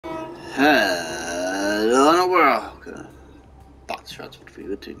Hello and welcome back to Transport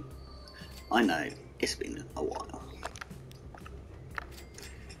Fever 2. I know, it's been a while.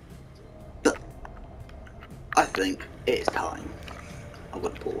 But I think it's time. I'm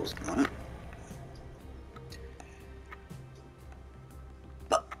going to pause a moment.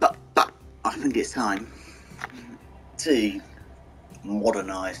 But I think it's time to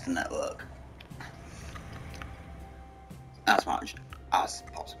modernise the network as much as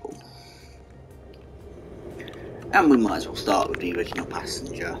possible. And we might as well start with the original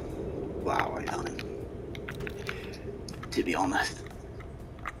passenger railway line. To be honest,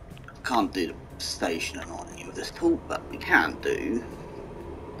 can't do the station and on any of this tool, but we can do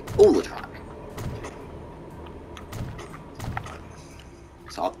all the track.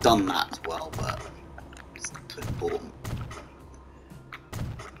 So I've done that as well, but it's not too important.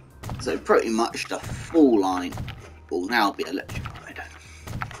 So pretty much the full line will now be electrified.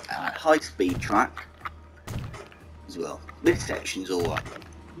 High speed track as well. This section's alright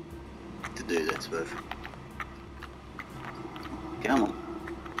to do this with. Come on.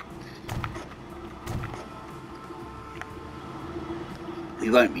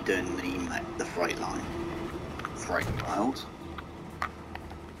 We won't be doing the freight line, freight rails.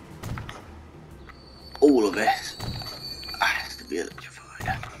 All of this has to be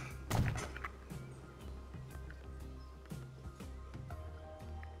electrified.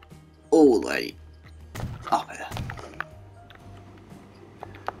 All the way up here.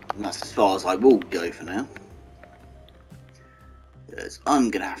 And that's as far as I will go for now. Because I'm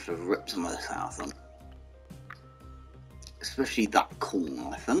going to have to rip some of this out of them. Especially that corner,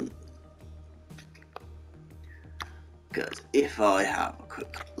 I think. Because if I have a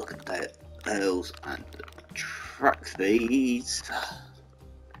quick look at the tails and the track speeds,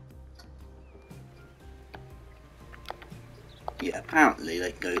 yeah, apparently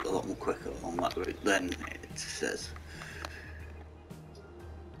they go a lot more quicker on that route than it says.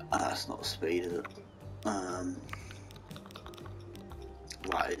 That's not a speed, is it?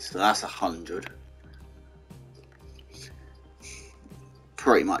 Right, so that's 100.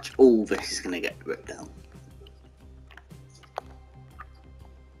 Pretty much all this is going to get ripped down.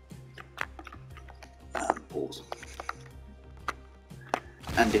 Pause.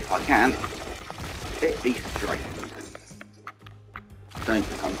 And if I can, it be straightened. Don't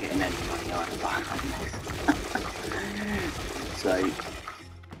think I'm getting any money either back on this. So,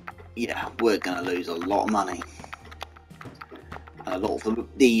 yeah, we're going to lose a lot of money. A lot of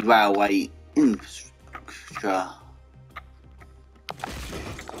the railway infrastructure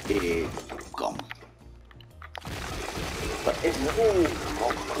is gone. But it's all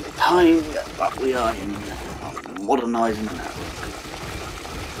the time that we are in modernising the network.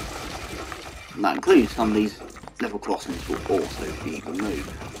 And that includes some of these level crossings will also be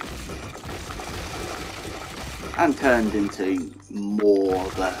removed and turned into more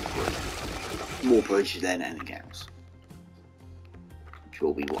bridge than anything else. Which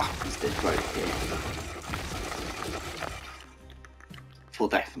will be what happens to this road here. For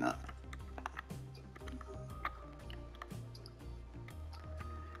definite.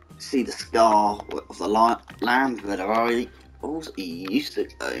 See the scar of the land where the rivals used to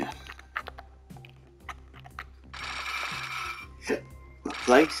go.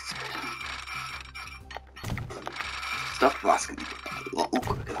 Replaced. Stuff that's going to get a lot more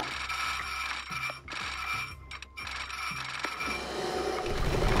quicker.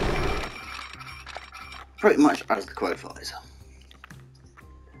 Pretty much as the crow flies.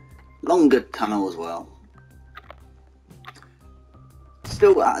 Longer tunnel as well.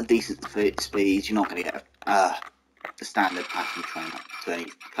 Still at a decent speed. You're not going to get the standard passenger train up to any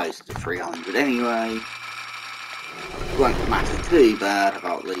closer to 300 anyway. It won't matter too bad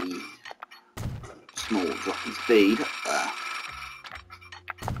about the small drop in speed up there.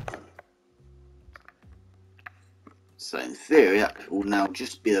 So in theory that will now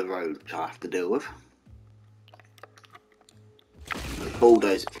just be the road which I have to deal with.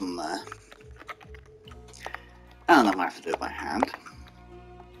 Bulldoze it from there. And I might have to do it by hand.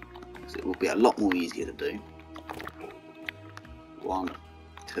 So it will be a lot more easier to do. 1,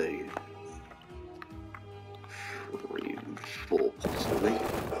 2, 3, 4 possibly.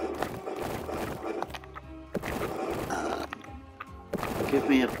 Give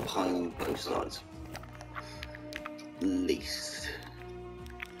me a pile on both sides. At least.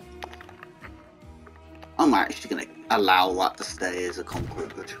 I'm actually going to allow that to stay as a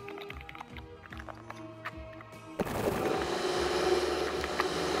concrete bridge.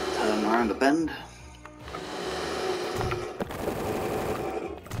 Turn around the bend.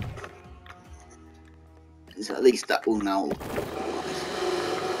 So at least that will now look nice.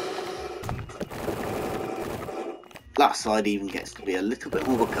 that side even gets to be a little bit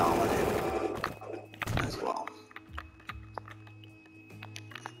more of a garden as well.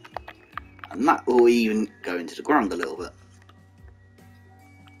 And that will even go into the ground a little bit.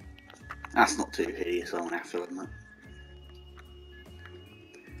 That's not too hideous, I'm going to have to admit.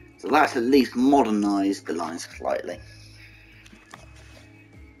 So that's at least modernised the lines slightly.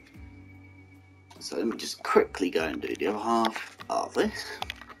 So let me just quickly go and do the other half of this.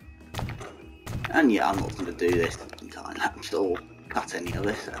 And yeah, I'm not going to do this in time lapse or cut any of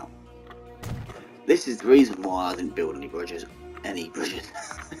this out. This is the reason why I didn't build any bridges.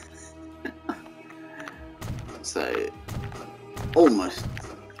 So, almost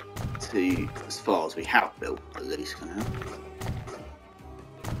to as far as we have built, at least for now.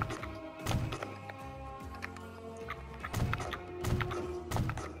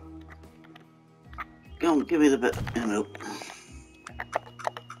 Go on, give me the bit in the middle.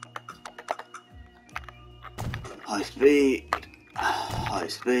 High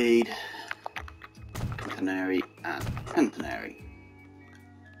speed, catenary and pentanary.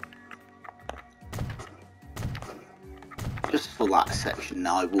 Just for that section,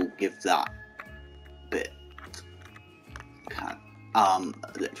 I will give that bit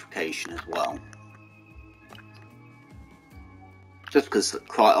electrification as well. Just because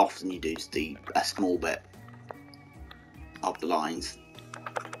quite often you do see a small bit of the lines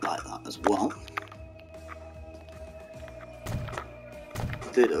like that as well.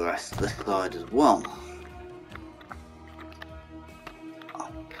 Do the rest of the side as well. Oh,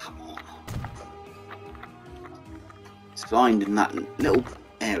 come on. It's finding that little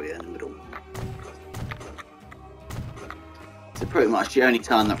area in the middle. So pretty much the only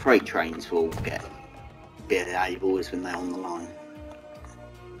time that freight trains will be able is when they're on the line.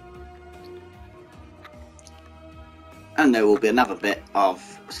 And there will be another bit of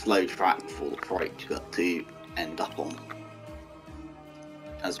slow track for the freight to end up on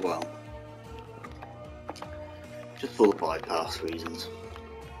as well, just for the bypass reasons.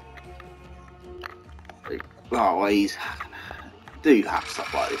 The railways do have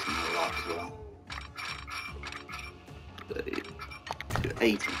stuff like this in real life as well. So, to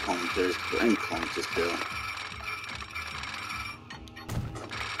 80 kilometres, to 10 kilometres still.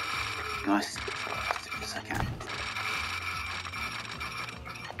 Nice, as fast as I can.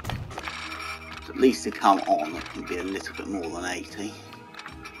 So at least to come on, it can be a little bit more than 80.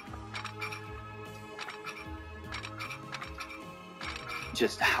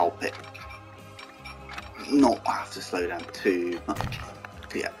 Just to help it not have to slow down too much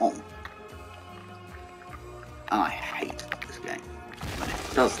to get on. And I hate this game when it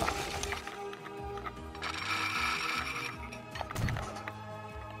does that.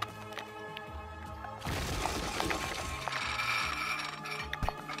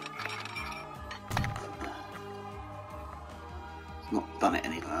 It's not done it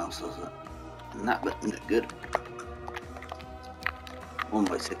anywhere else, has it? And that bit isn't good.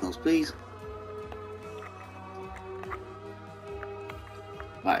 One-way signals, please.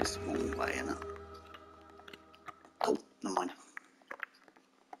 That is the wrong way, isn't it? Oh, never mind.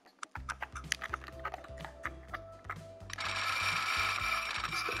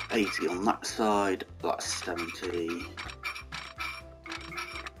 So 80 on that side, that's 70.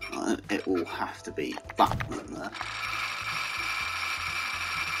 It will have to be that point there.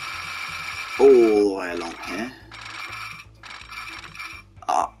 All the way along here.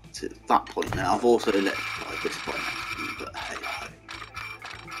 Up to that point now. I've also electrified this point actually, but hey ho.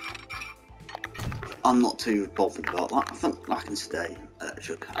 I'm not too bothered about that. I think I can stay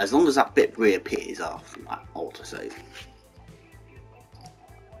electric as long as that bit reappears after that autosave.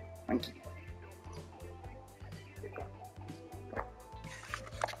 Thank you.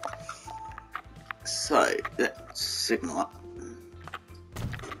 So let's signal up.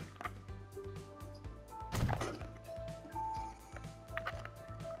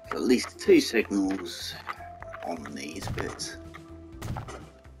 At least 2 signals on these bits.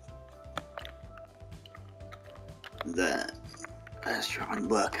 There. Let's try and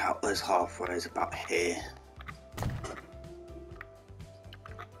work out those halfways about here.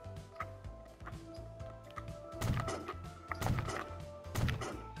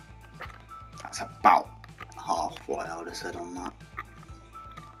 That's about halfway, I would have said on that.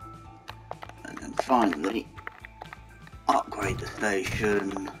 And then finally, upgrade the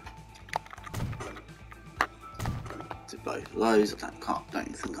station to both of those. I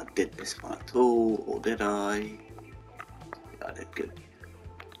don't think I did this one at all, or did I? Yeah, I did good.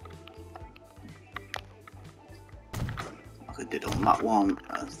 Like I did on that one,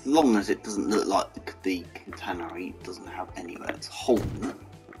 as long as it doesn't look like the catenary doesn't have anywhere to hold it,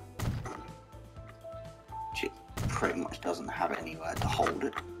 which it pretty have anywhere to hold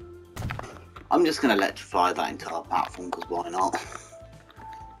it. I'm just going to electrify that entire platform, because why not?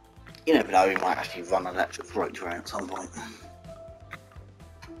 You never know, we might actually run an electric freight train at some point.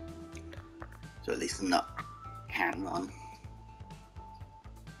 So at least the nut can run.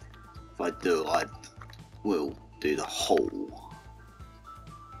 If I do, I will do the whole.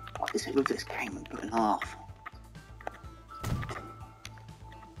 What is it with this game and put in half?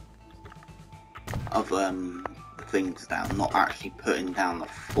 Of the things down, not actually putting down the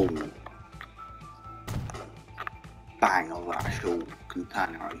full bang of actual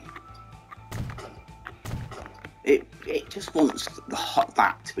container. It just wants the hot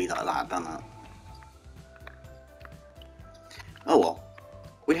back to be like that, doesn't it? Oh well,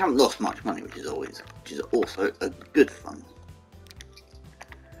 we haven't lost much money, which is also a good fun.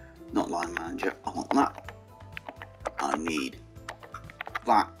 Not line manager, I want that. I need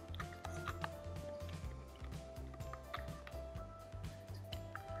that.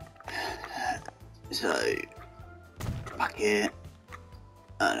 So back here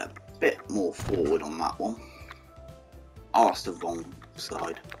and a bit more forward on that one. Oh, that's the wrong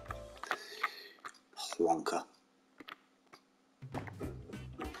side. Plonker.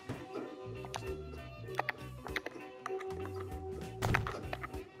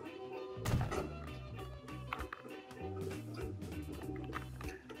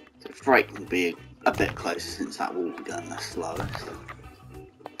 So freight can be a bit closer since that will be going the slowest.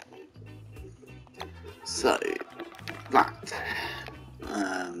 So that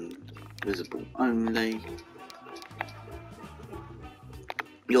visible only.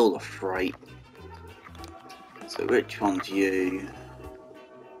 You're the freight. So which one's you?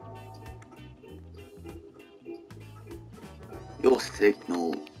 Your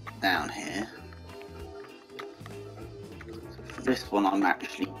signal down here. So for this one, I'm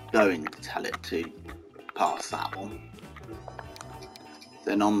actually going to tell it to pass that one.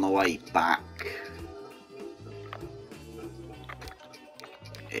 Then on the way back,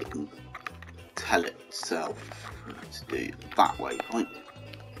 it can tell itself to do that waypoint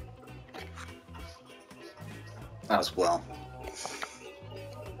as well.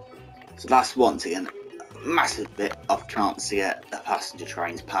 So that's once again a massive bit of chance to get the passenger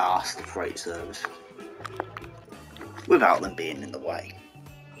trains past the freight service without them being in the way.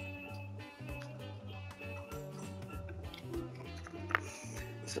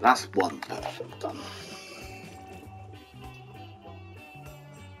 So that's one perfect done.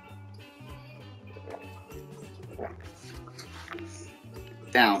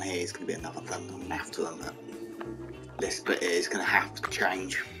 Down here is going to be another thing I'm going to have to admit. This bit is going to have to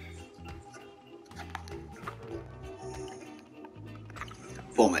change.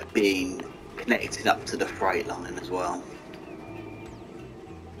 From it being connected up to the freight line as well.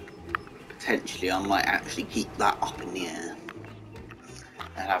 Potentially I might actually keep that up in the air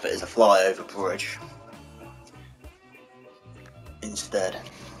and have it as a flyover bridge instead.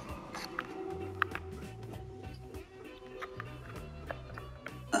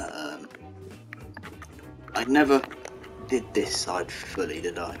 I never did this side fully,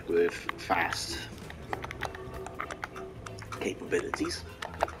 did I, with fast capabilities.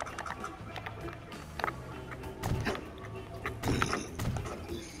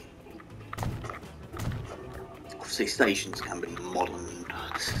 Obviously stations can be modern,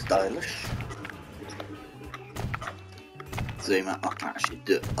 stylish. Zoom out, I can actually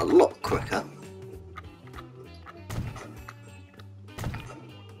do it a lot quicker.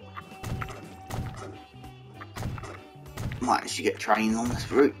 Might actually get trains on this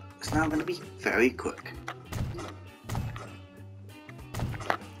route. It's now going to be very quick.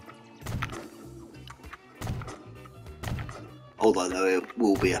 Although there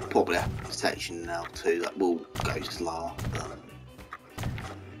will be probably a section now too that will go slower. But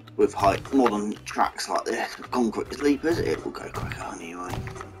with modern tracks like this, with concrete sleepers, it will go quicker anyway.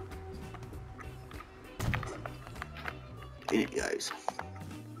 In it goes.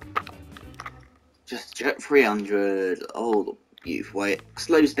 Just jet 300, oh youth way, it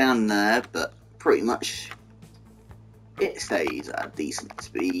slows down there, but pretty much it stays at a decent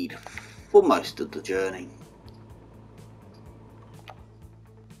speed for most of the journey.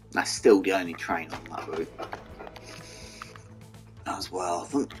 That's still the only train on that route as well,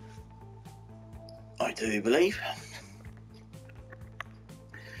 I do believe.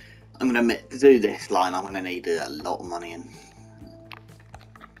 I'm going to admit, to do this line I'm going to need a lot of money in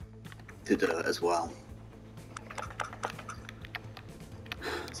to do it as well.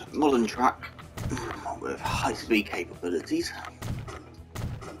 So modern track with high speed capabilities.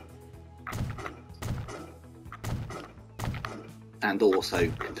 And also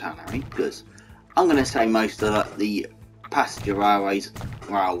catenary, because I'm going to say most of the passenger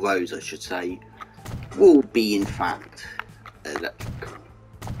railroads, I should say, will be in fact electric,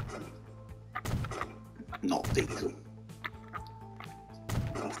 not diesel.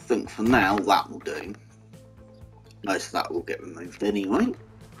 I think for now that will do. Most of that will get removed anyway,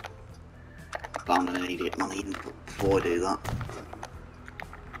 but I'm going to need to get money in before I do that.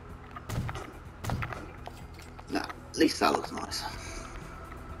 Now, at least that looks nice.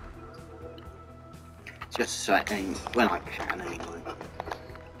 Just saying, when I can anyway,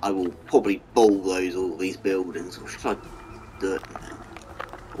 I will probably bulldoze all these buildings, or should I do it now?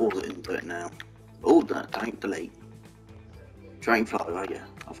 Or didn't do it now? Oh, don't delete. Drain flow, right? Yeah,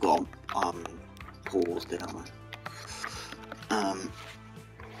 I've got paused it, haven't I?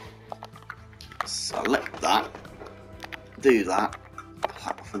 Select that, do that,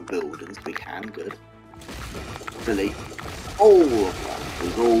 platform buildings, we can, good. Delete all of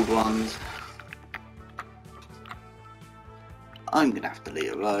those old ones. I'm gonna have to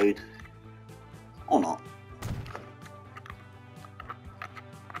delete a road, or not.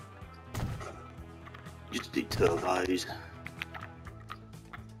 Just do 2 of those.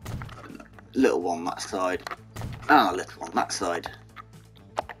 Little one that side, and a little one that side.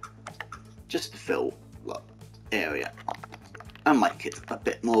 Just to fill that area up and make it a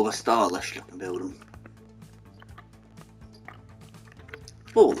bit more of a stylish looking building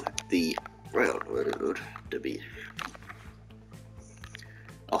for the railroad to be.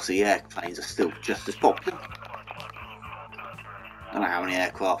 Obviously airplanes are still just as popular. I don't know how many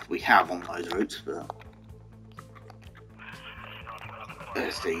aircraft we have on those routes, but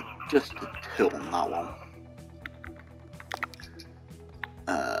let's see, just a 2 on that one.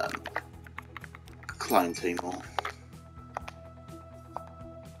 Clone 2 more.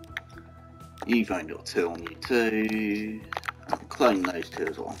 You've only got 2 on you too. And clone those 2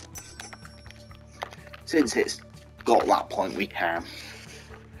 as well. Since it's got that point, we can.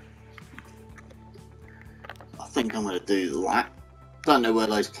 I think I'm going to do that. Don't know where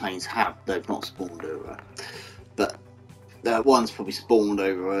those planes have. They've not spawned over, but one's probably spawned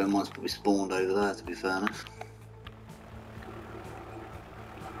over and one's probably spawned over there. To be fair enough.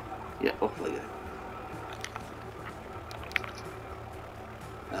 Yeah, off we go.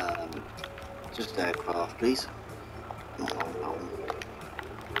 Just aircraft, please. Not on that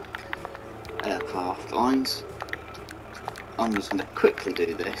one. Aircraft lines. I'm just going to quickly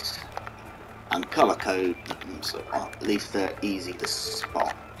do this and colour code them so at least they're easy to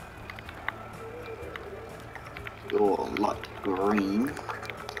spot. You're light green.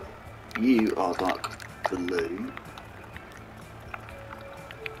 You are dark blue.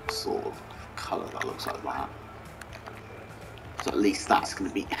 Sort of colour that looks like that. So at least that's going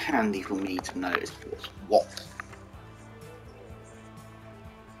to be handy for me to notice what's what.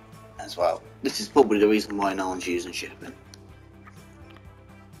 As well. This is probably the reason why no one's using shipping.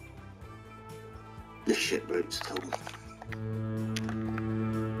 This ship route's at all.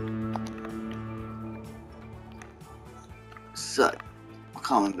 So, I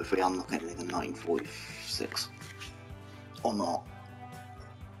can't remember if we unlock anything in 1946 or not.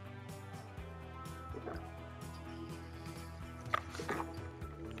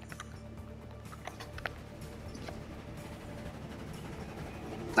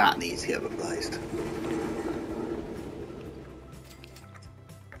 That needs to get replaced.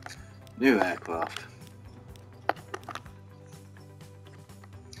 New aircraft.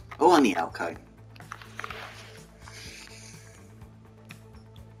 Oh, and the Alco.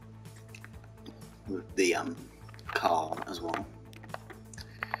 With the car as well.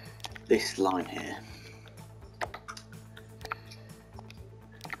 This line here.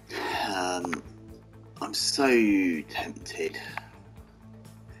 I'm so tempted.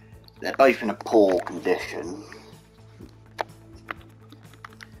 They're both in a poor condition.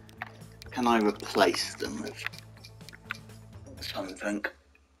 Can I replace them with something?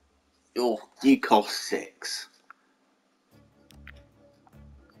 You cost 6.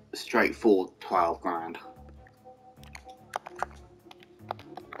 Straightforward 12 grand.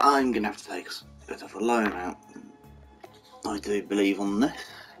 I'm gonna have to take a bit of a loan out. I do believe on this.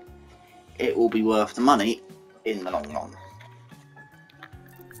 It will be worth the money in the long run.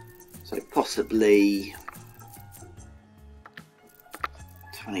 So possibly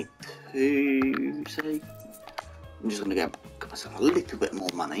 22, say. I'm just going to get myself a little bit more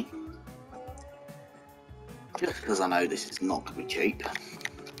money. Just because I know this is not going to be cheap.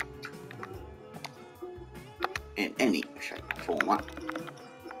 In any shape or format.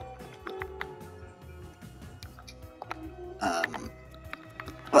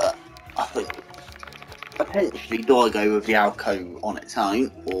 But I think potentially do I go with the Alco on its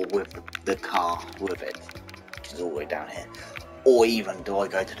own or with the car with it? finishes all the way down here? Or even do I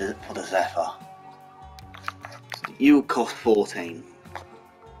go to for the Zephyr? You cost 14.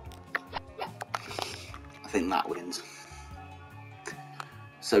 I think that wins.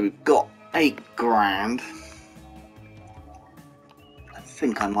 So we've got 8 grand. I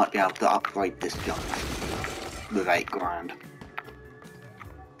think I might be able to upgrade this junction with 8 grand.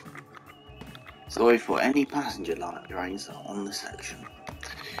 Sorry for any passenger light trains that are on the section,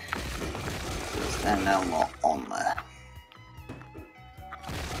 because they're now not on there.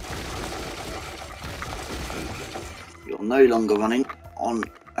 You're no longer running on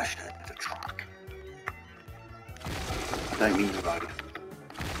a shed of a track. I don't mean the road.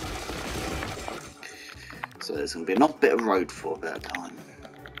 So there's going to be enough bit of road for a bit of time.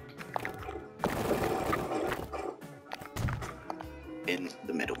 In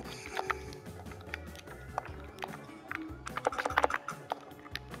the middle.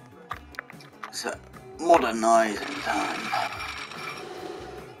 So, modernising time.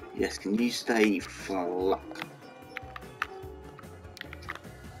 Yes, can you stay flat?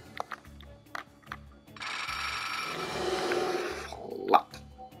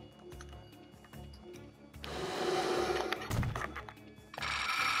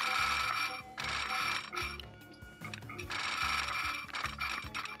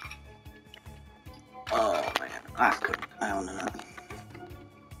 Oh man, that's good. Hang on a minute.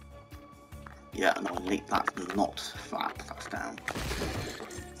 Yeah, no, that's not flat, that's down.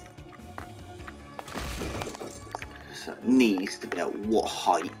 So it needs to be at what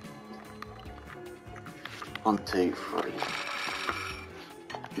height? 1, 2, 3.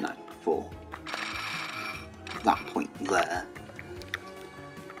 No, 4. That point there.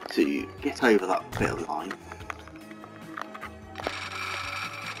 To get over that bit of line.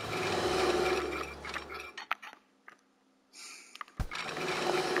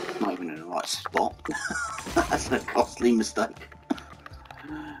 Not even in the right spot. That's a costly mistake.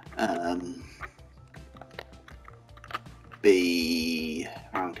 Be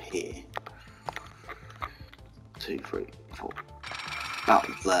around here. 2, 3, 4. About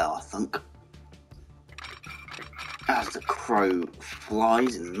there, I think. As the crow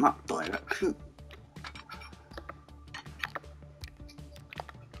flies in that direction.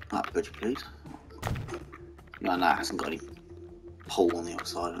 That bridge, please. No, it hasn't got any pole on the other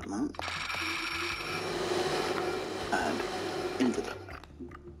side at the moment. And into the...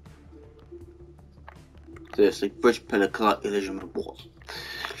 Seriously, bridge pillar collision with what?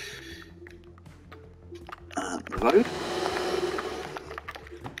 The road.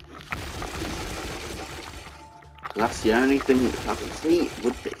 So that's the only thing that I can see it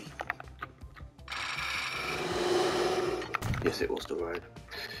would be. Yes, it was the road.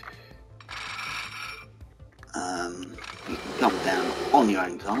 You can come down on your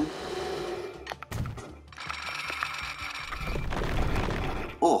own time.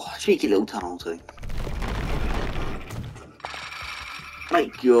 Oh, cheeky little tunnel too.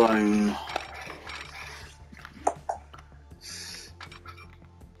 Make your own.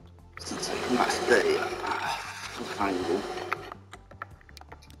 So that's the angle.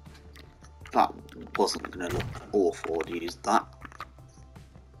 That wasn't going to look awful to use that.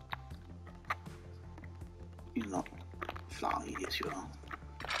 You're not flat, yes you are.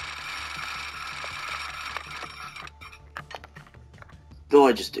 Do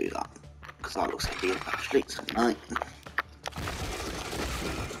I just do that? Because that looks like it actually, so no.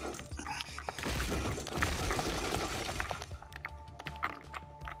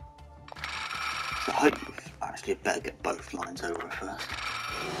 So I hope actually better get both lines over first.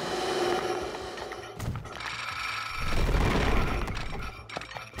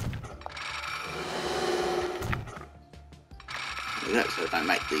 Yeah, so don't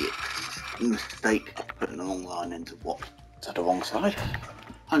make the mistake of putting the wrong line into what's to the wrong side.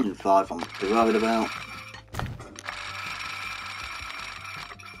 105 I'm not too worried about.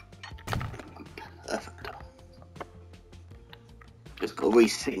 Perfect. Just got to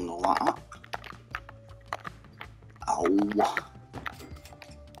re-signal that up. Oh.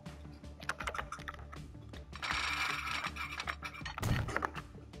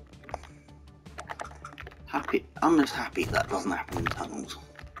 I'm just happy that doesn't happen in tunnels.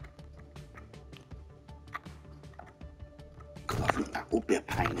 Because I think that would be a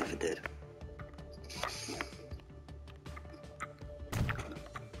pain if it did.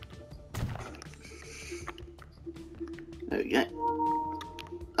 There we go.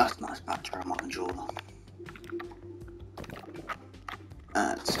 That's a nice patch around my controller.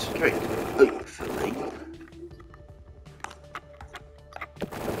 Straight, hopefully.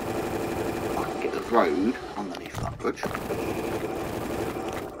 I can get the road underneath that bridge.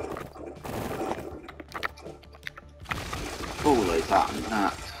 Follow that and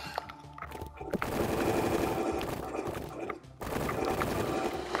that.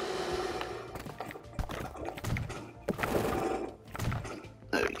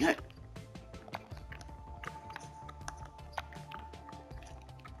 There we go.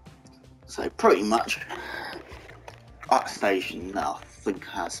 So pretty much that station now I think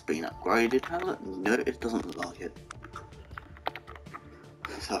has been upgraded, has it? No, it doesn't look like it.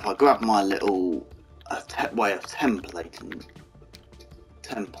 So if I grab my little way of template,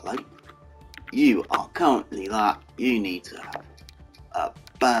 you are currently that. You need to have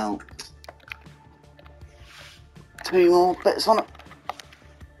about 2 more bits on it.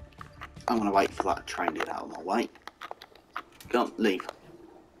 I'm going to wait for that train to get out of my way. Don't leave.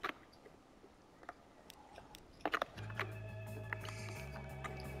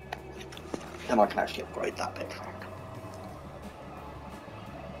 Then I can actually upgrade that bit.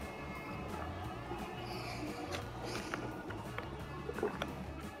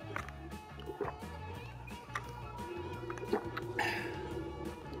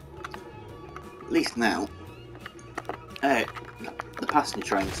 At least now, the passenger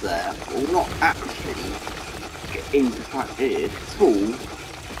trains there will not actually get interacted at all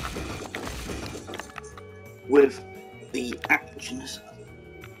with the actions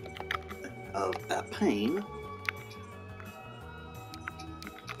of that pain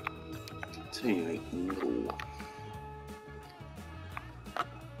to ignore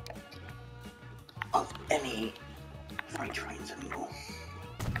of any freight trains anymore.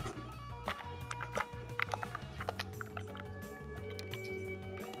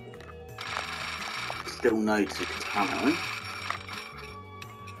 Still no tickets hammering.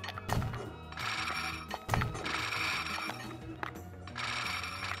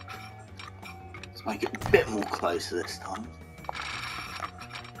 Let's make it a bit more closer this time.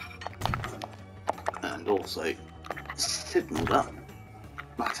 And also signalled up.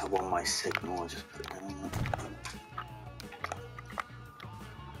 That's a one-way signal, I just put it down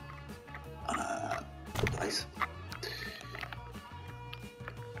there. Good place.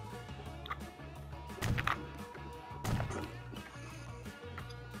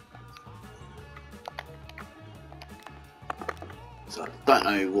 So I don't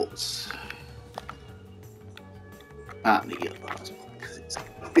know what's happening yet, because it's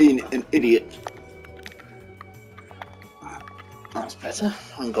been an idiot. That's better.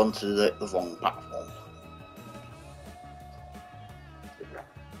 I'm gone to the wrong platform.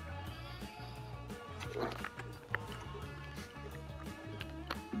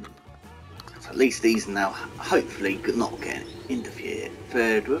 So at least these are now hopefully not getting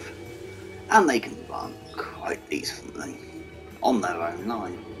interfered with, and they can run quite decently on their own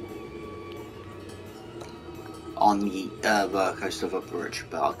line on the roller coaster of a bridge,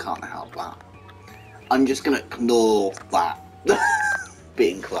 but I can't help that. I'm just going to ignore that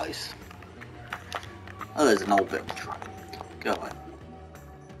being close. Oh, there's an old bit of train. Go away.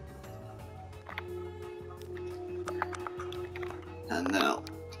 And now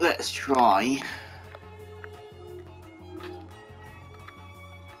let's try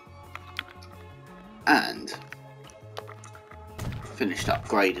and finished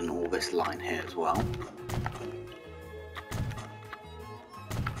upgrading all this line here as well.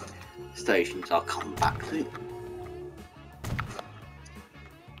 Stations I'll come back to.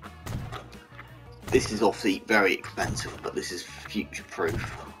 This is obviously very expensive, but this is future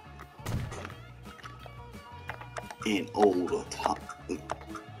proof in all the time.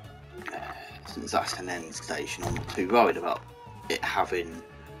 Since that's an end station, I'm not too worried about it having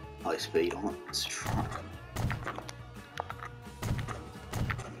high speed on its track.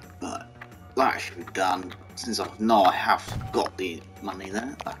 But that should be done. Since I know I have got the money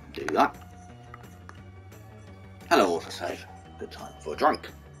there, I can do that. Hello, autosave. Good time for a drink.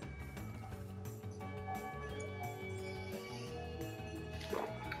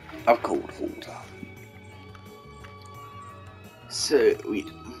 I've called water. So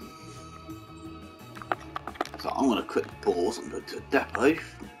I'm going to quick pause and go to the depot.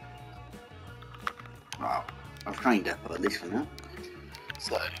 Well, I've trained depot at least for now.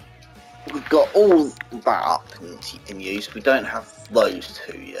 So we've got all that up in use. We don't have those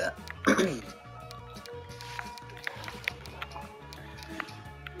two yet.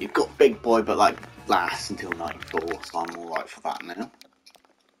 You've got Big Boy, but like lasts until 94, so I'm alright for that now.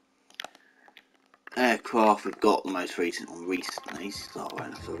 Aircraft, we've got the most recent one recently, so I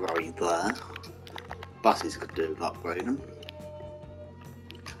won't have to worry there. Buses could do with upgrading.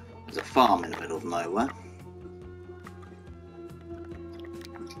 There's a farm in the middle of nowhere.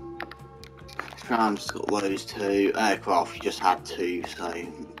 Trams got those two. Aircraft, you just had two, so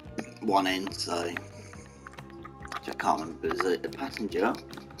one in, so which I can't remember, is it a passenger?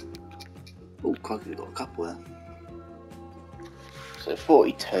 Oh, crikey, we've got a couple there. So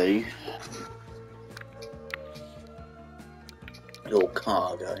 42. Your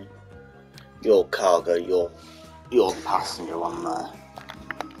cargo, your passenger one there.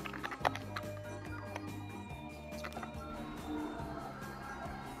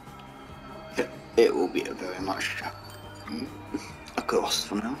 It will be a very much across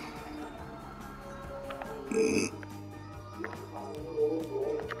for now.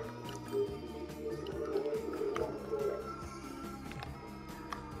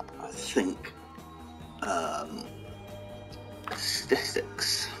 I think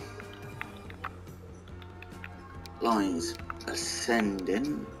statistics lines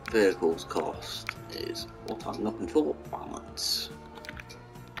ascending, vehicles cost is what I'm looking for. Balance.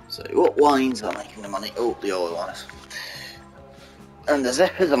 So what wines are making the money? Oh, the oil ones. And the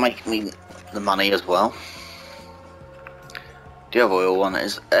zippers are making me the money as well. The other oil one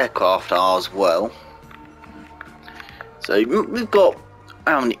is aircraft are as well. So we've got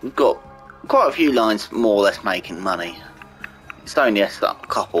we've got quite a few lines more or less making money. It's only a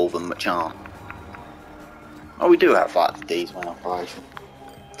couple of them which aren't. Oh, we do have like the diesel in operation.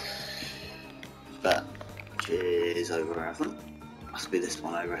 But which is over here, I think. Must be this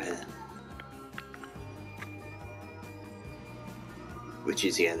one over here. Which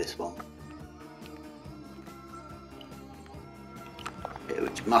is, yeah, this one. Yeah,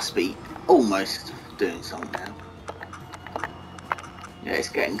 which must be almost doing something now. Yeah, it's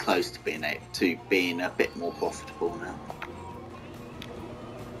getting close to being a bit more profitable now.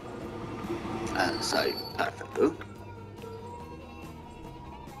 So, perfect.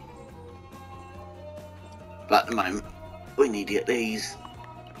 But at the moment, we need to get these,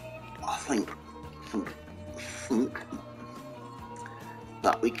 I think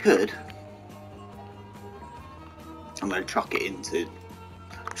that we could. I'm going to truck it into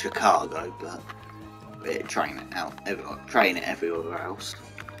Chicago, but we're train it everywhere else.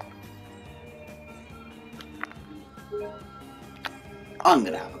 I'm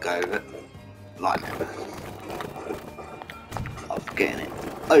going to have a go with it, like never. Of getting it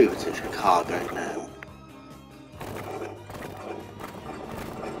over to Chicago now.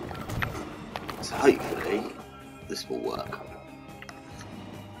 So hopefully this will work.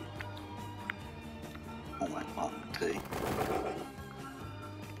 Oh my god, too.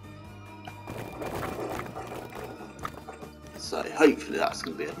 So hopefully that's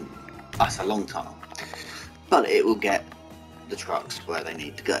going to be that's a long time, but it will get the trucks where they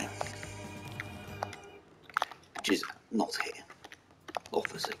need to go, which is not here,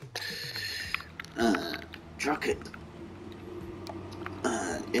 obviously. Truck it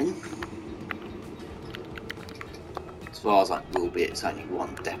in. As far as I will be, it's only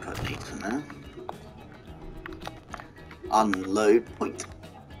one depot need for now. Unload point,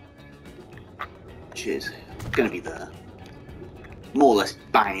 which is going to be there, more or less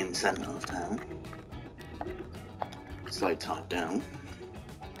bang in the centre of town. Slow time down,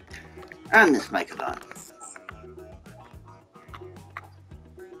 and let's make a line.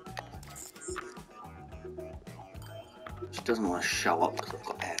 Which doesn't want to show up because I've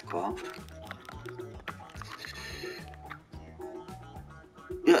got aircraft.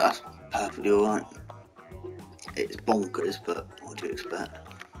 Yeah, that's perfectly alright. It's bonkers, but what do you expect?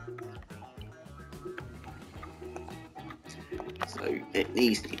 So it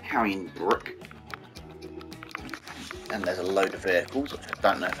needs to be carrying brick. And there's a load of vehicles, which I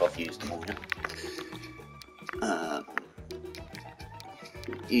don't know if I've used them all yet.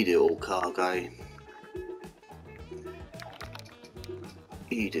 You do all cargo.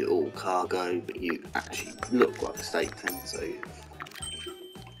 You do all cargo, but you actually look like a state thing, so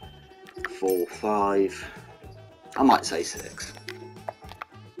 4, 5, I might say 6.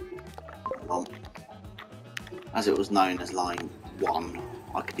 Well, as it was known as line 1,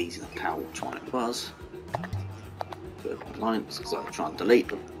 I could easily tell which one it was. Lines, because I'll try and delete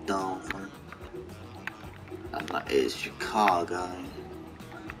the darn thing. And that is Chicago.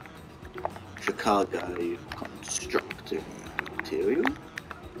 Chicago constructive material.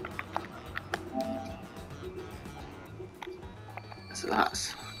 So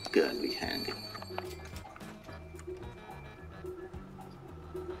that's going to be handy.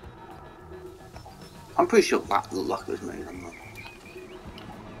 I'm pretty sure that looked like it was made on that.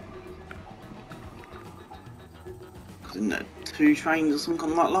 Isn't there 2 trains or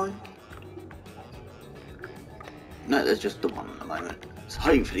something on that line? No, there's just the one at the moment. So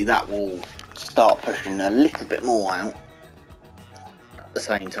hopefully that will start pushing a little bit more out at the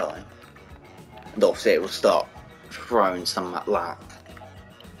same time. And obviously it will start throwing some of that lap.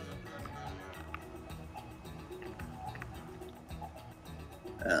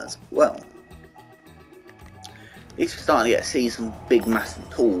 as well. At least we're starting to see some big, massive,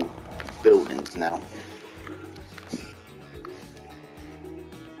 tall buildings now.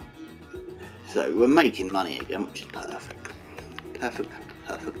 So we're making money again, which is perfect. Perfect,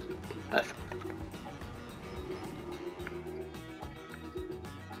 perfect, perfect.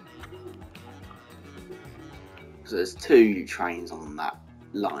 So there's 2 trains on that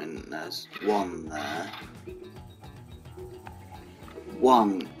line. There's one there,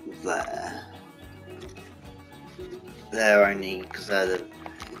 one there. They're only because they're the,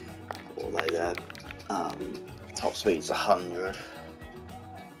 although their top speed's 100.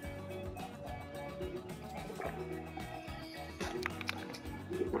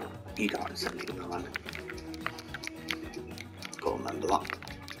 You can't send me the line. Gotta remember that.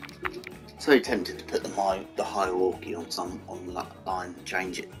 So tempted to put the high walkie on that line,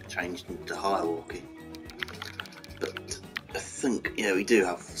 change it to high walkie. But I think we do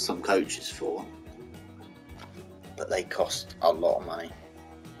have some coaches for them, but they cost a lot of money.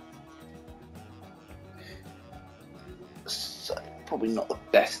 So probably not the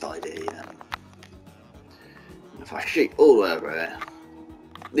best idea yet. If I shoot all the way over here,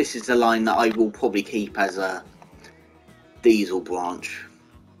 this is the line that I will probably keep as a diesel branch.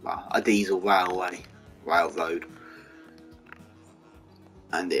 Well, a diesel railroad,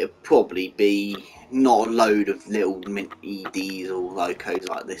 and it'll probably be not a load of little mini diesel locos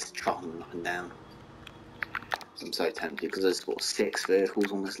like this trotting up and down. I'm so tempted because there's what 6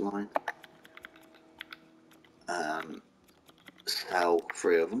 vehicles on this line. Sell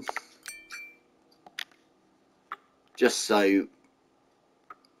 3 of them, just so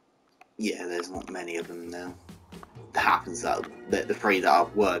there's not many of them now. It happens that the 3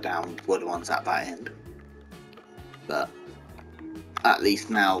 that were down were the ones at that end, but at least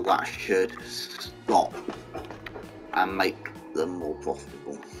now that should stop and make them more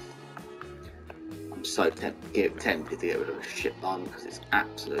profitable. I'm so tempted to get rid of a ship line because it's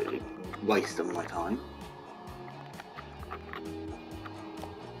absolutely wasting my time.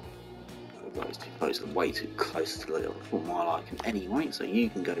 Those 2 boats are way too close to the for my liking anyway, so you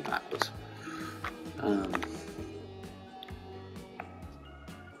can go backwards.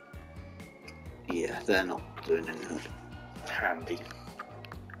 Yeah, they're not doing anything handy.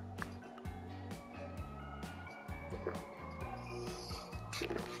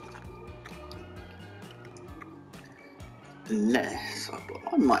 Unless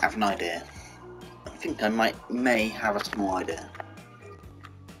I might have an idea. I think I may have a small idea.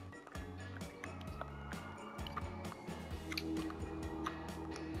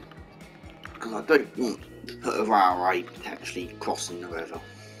 Because I don't want to put a railway potentially crossing the river.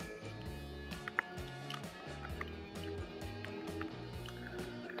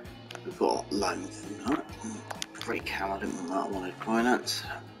 We've got loans from that. Free cow, I didn't want that, I wanted finance.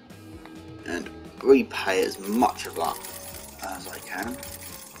 And repay as much of that as I can.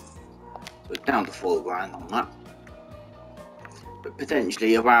 So down to 4 grand on that. But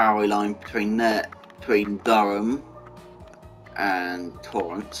potentially a railway line between Durham and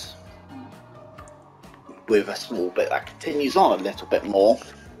Torrance, with a small bit that continues on a little bit more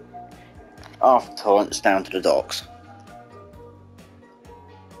after Torrance down to the docks.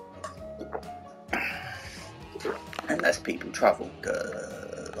 And less people travel.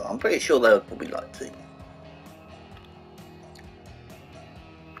 I'm pretty sure they would probably like to.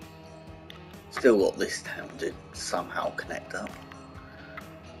 Still got this town to somehow connect up.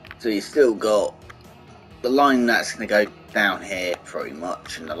 So you still got the line that's going to go down here pretty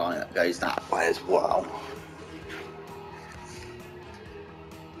much, and the line that goes that way as well.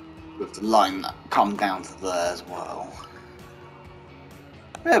 With the line that come down to there as well.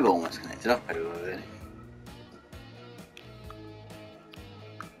 They're almost connected up everywhere really.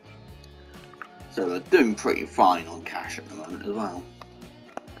 So they're doing pretty fine on cash at the moment as well.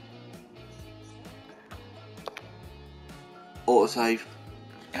 Autosave,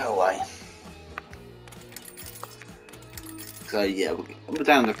 go away. So yeah, we're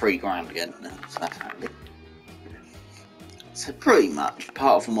down to 3 grand again now, so that's handy. So pretty much,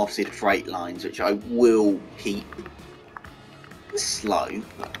 apart from obviously the freight lines, which I will keep slow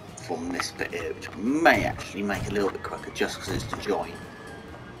from this bit here, which I may actually make a little bit quicker just because it's to join.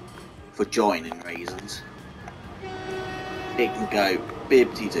 For joining reasons. It can go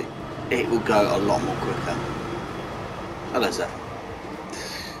bibbity-doo. It will go a lot more quicker. Hello, sir.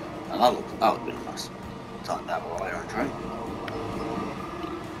 And that would have been a nice time to have a ride on train.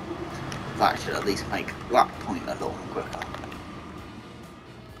 That should at least make that point a lot more quicker.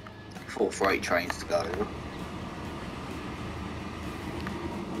 4 freight trains to go over.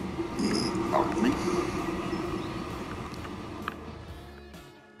 Pardon me.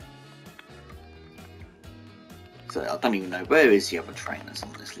 don't even know, where is the other train that's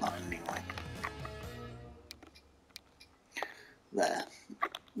on this line anyway? There.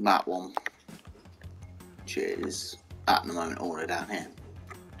 That one. Which is, at the moment, all the way down here.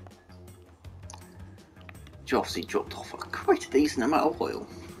 Which obviously dropped off quite a decent amount of oil.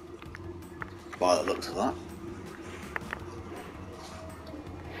 By the looks of that.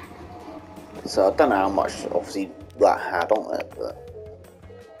 So I don't know how much, obviously, that had on it, but...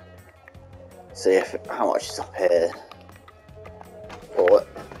 See if how much is up here for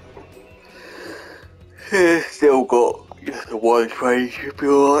it. Still got just a one train, should be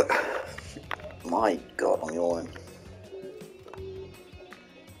alright. My god, I'm yawning.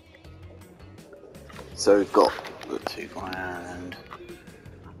 So we've got the 2 grand.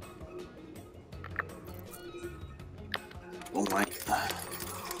 Oh wait.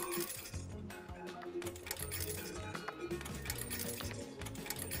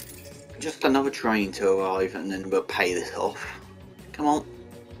 Just another train to arrive and then we'll pay this off. Come on.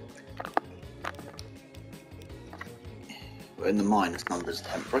 We're in the minus numbers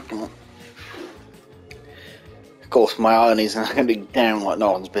temporary, come on. Of course my earnings are going to be down like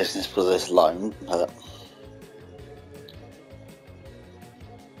no one's business for this loan, but...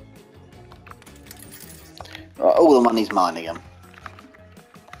 Right, all the money's mine again.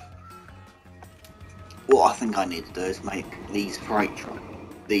 What I think I need to do is make these freight trains.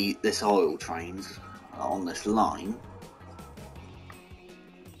 This oil trains on this line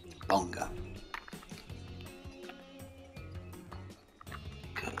longer.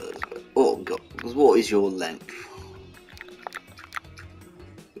 Oh god, because what is your length?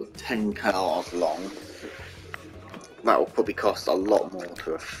 You're 10 cars long. That will probably cost a lot more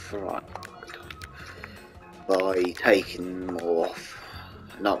to freight by taking them more off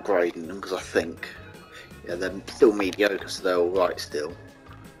and upgrading them, because I think they're still mediocre, so they're alright still.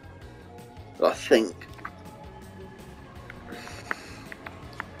 But I think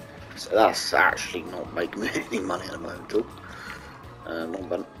so that's actually not making any money at the moment at all.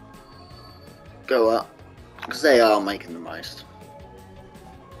 But go up because they are making the most.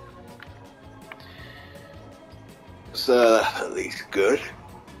 So that's at least good.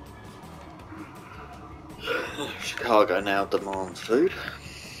 Chicago now demands food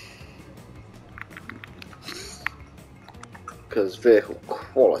because vehicle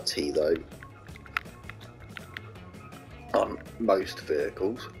quality though. On most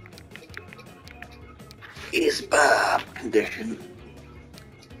vehicles is bad condition.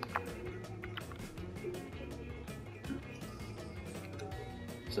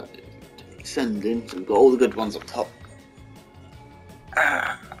 So descending, so we've got all the good ones up top.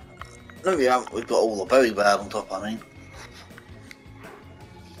 No we haven't, we've got all the very bad on top, I mean.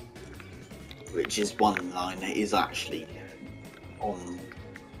 Which is one line that is actually on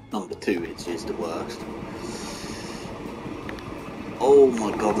number 2, which is the worst. Oh my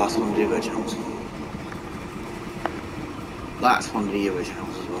god, that's one of the originals. That's one of the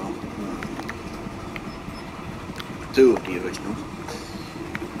originals as well. 2 of the originals.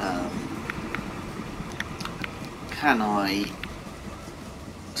 Can I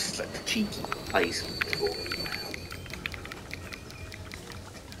select a cheeky placement for them?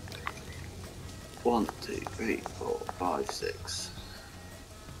 1, 2, 3, 4, 5, 6.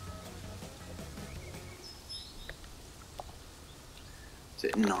 Is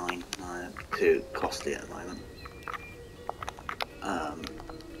it 9? No, too costly at the moment.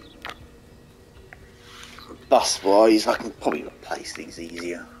 Bus wise, I can probably replace these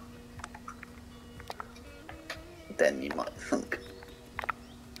easier than you might think.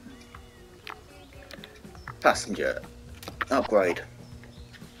 Passenger upgrade.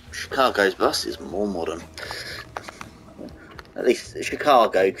 Chicago's bus is more modern. At least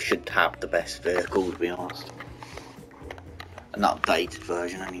Chicago should have the best vehicle, to be honest. An updated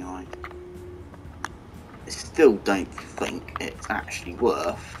version anyway. I still don't think it's actually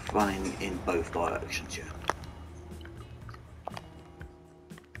worth running in both directions yet.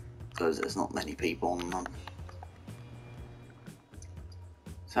 Because there's not many people on them.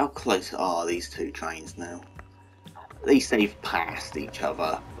 So how close are these 2 trains now? At least they've passed each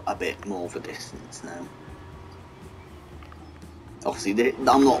other a bit more of a distance now. Obviously,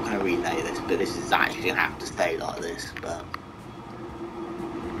 I'm not going to relay this, but this is actually going to have to stay like this. But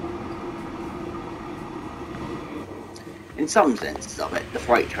in some senses of it, the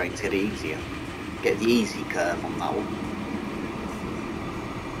freight trains get easier. Get the easy curve on that one.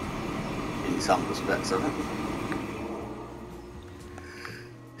 In some respects of it.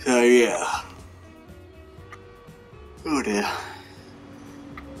 So yeah. Oh dear.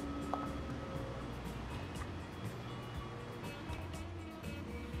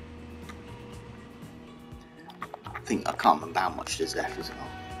 think I can't remember how much the Zephyrs are,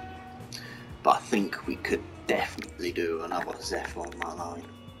 but I think we could definitely do another Zephyr on my line.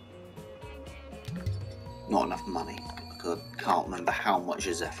 Not enough money, because I can't remember how much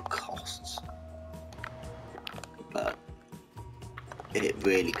a Zephyr costs, but it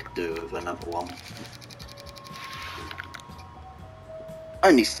really could do with another one.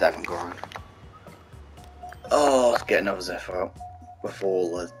 Only 7 grand. Oh, let's get another Zephyr up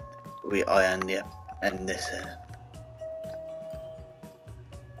before I end this here.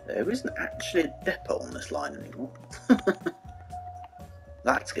 There isn't actually a depot on this line anymore.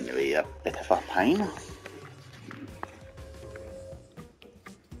 That's going to be a bit of a pain.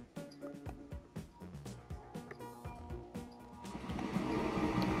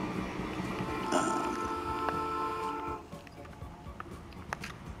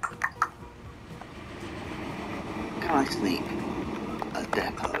 Can I sneak a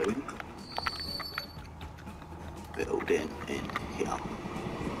depot building in here?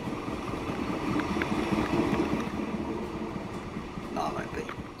 No, I won't be.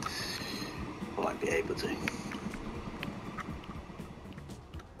 I won't be able to.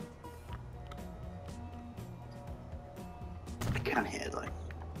 I can hear though.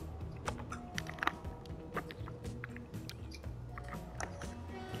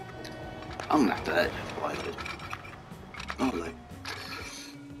 I'm gonna have to electrify those. Oh, look.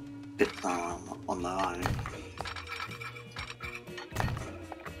 Bit on their own.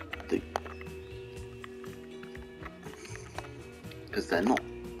 Because they're not.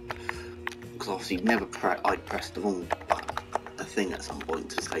 Because obviously never I pressed the wrong button, a thing at some point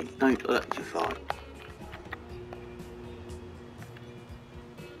to say don't electrify.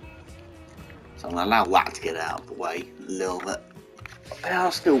 So I'm gonna allow that to get out of the way a little bit. They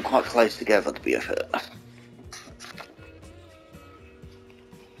are still quite close together, to be fair.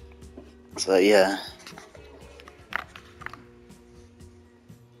 So yeah.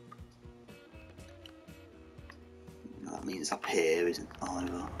 That means up here isn't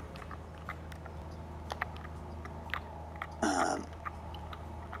either.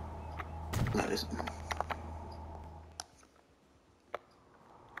 No, it isn't.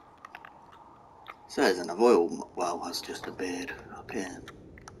 So there's another oil well has just appeared up here.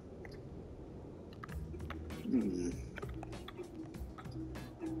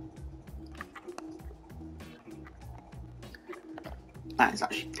 That is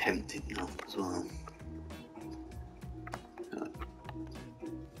actually tempting enough as well.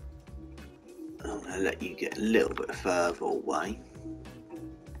 I'm going to let you get a little bit further away.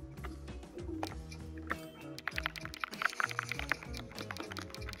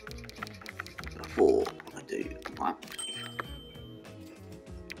 Before I do that.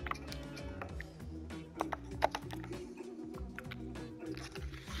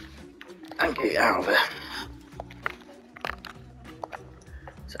 And get out of it.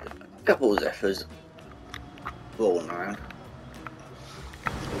 So, a couple of Zephyrs rolling around.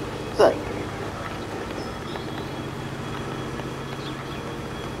 So,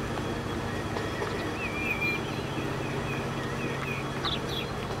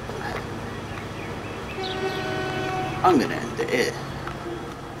 I'm going to end it here.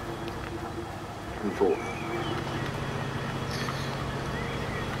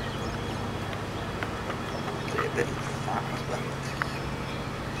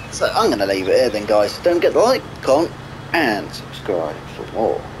 So I'm going to leave it here then, guys. Don't forget to like, comment and subscribe for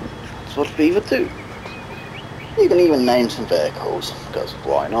more Transport Fever 2. You can even name some vehicles, because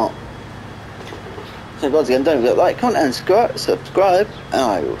why not? So once again, don't forget to like, comment and subscribe, and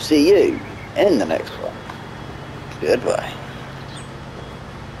I will see you in the next one. Goodbye.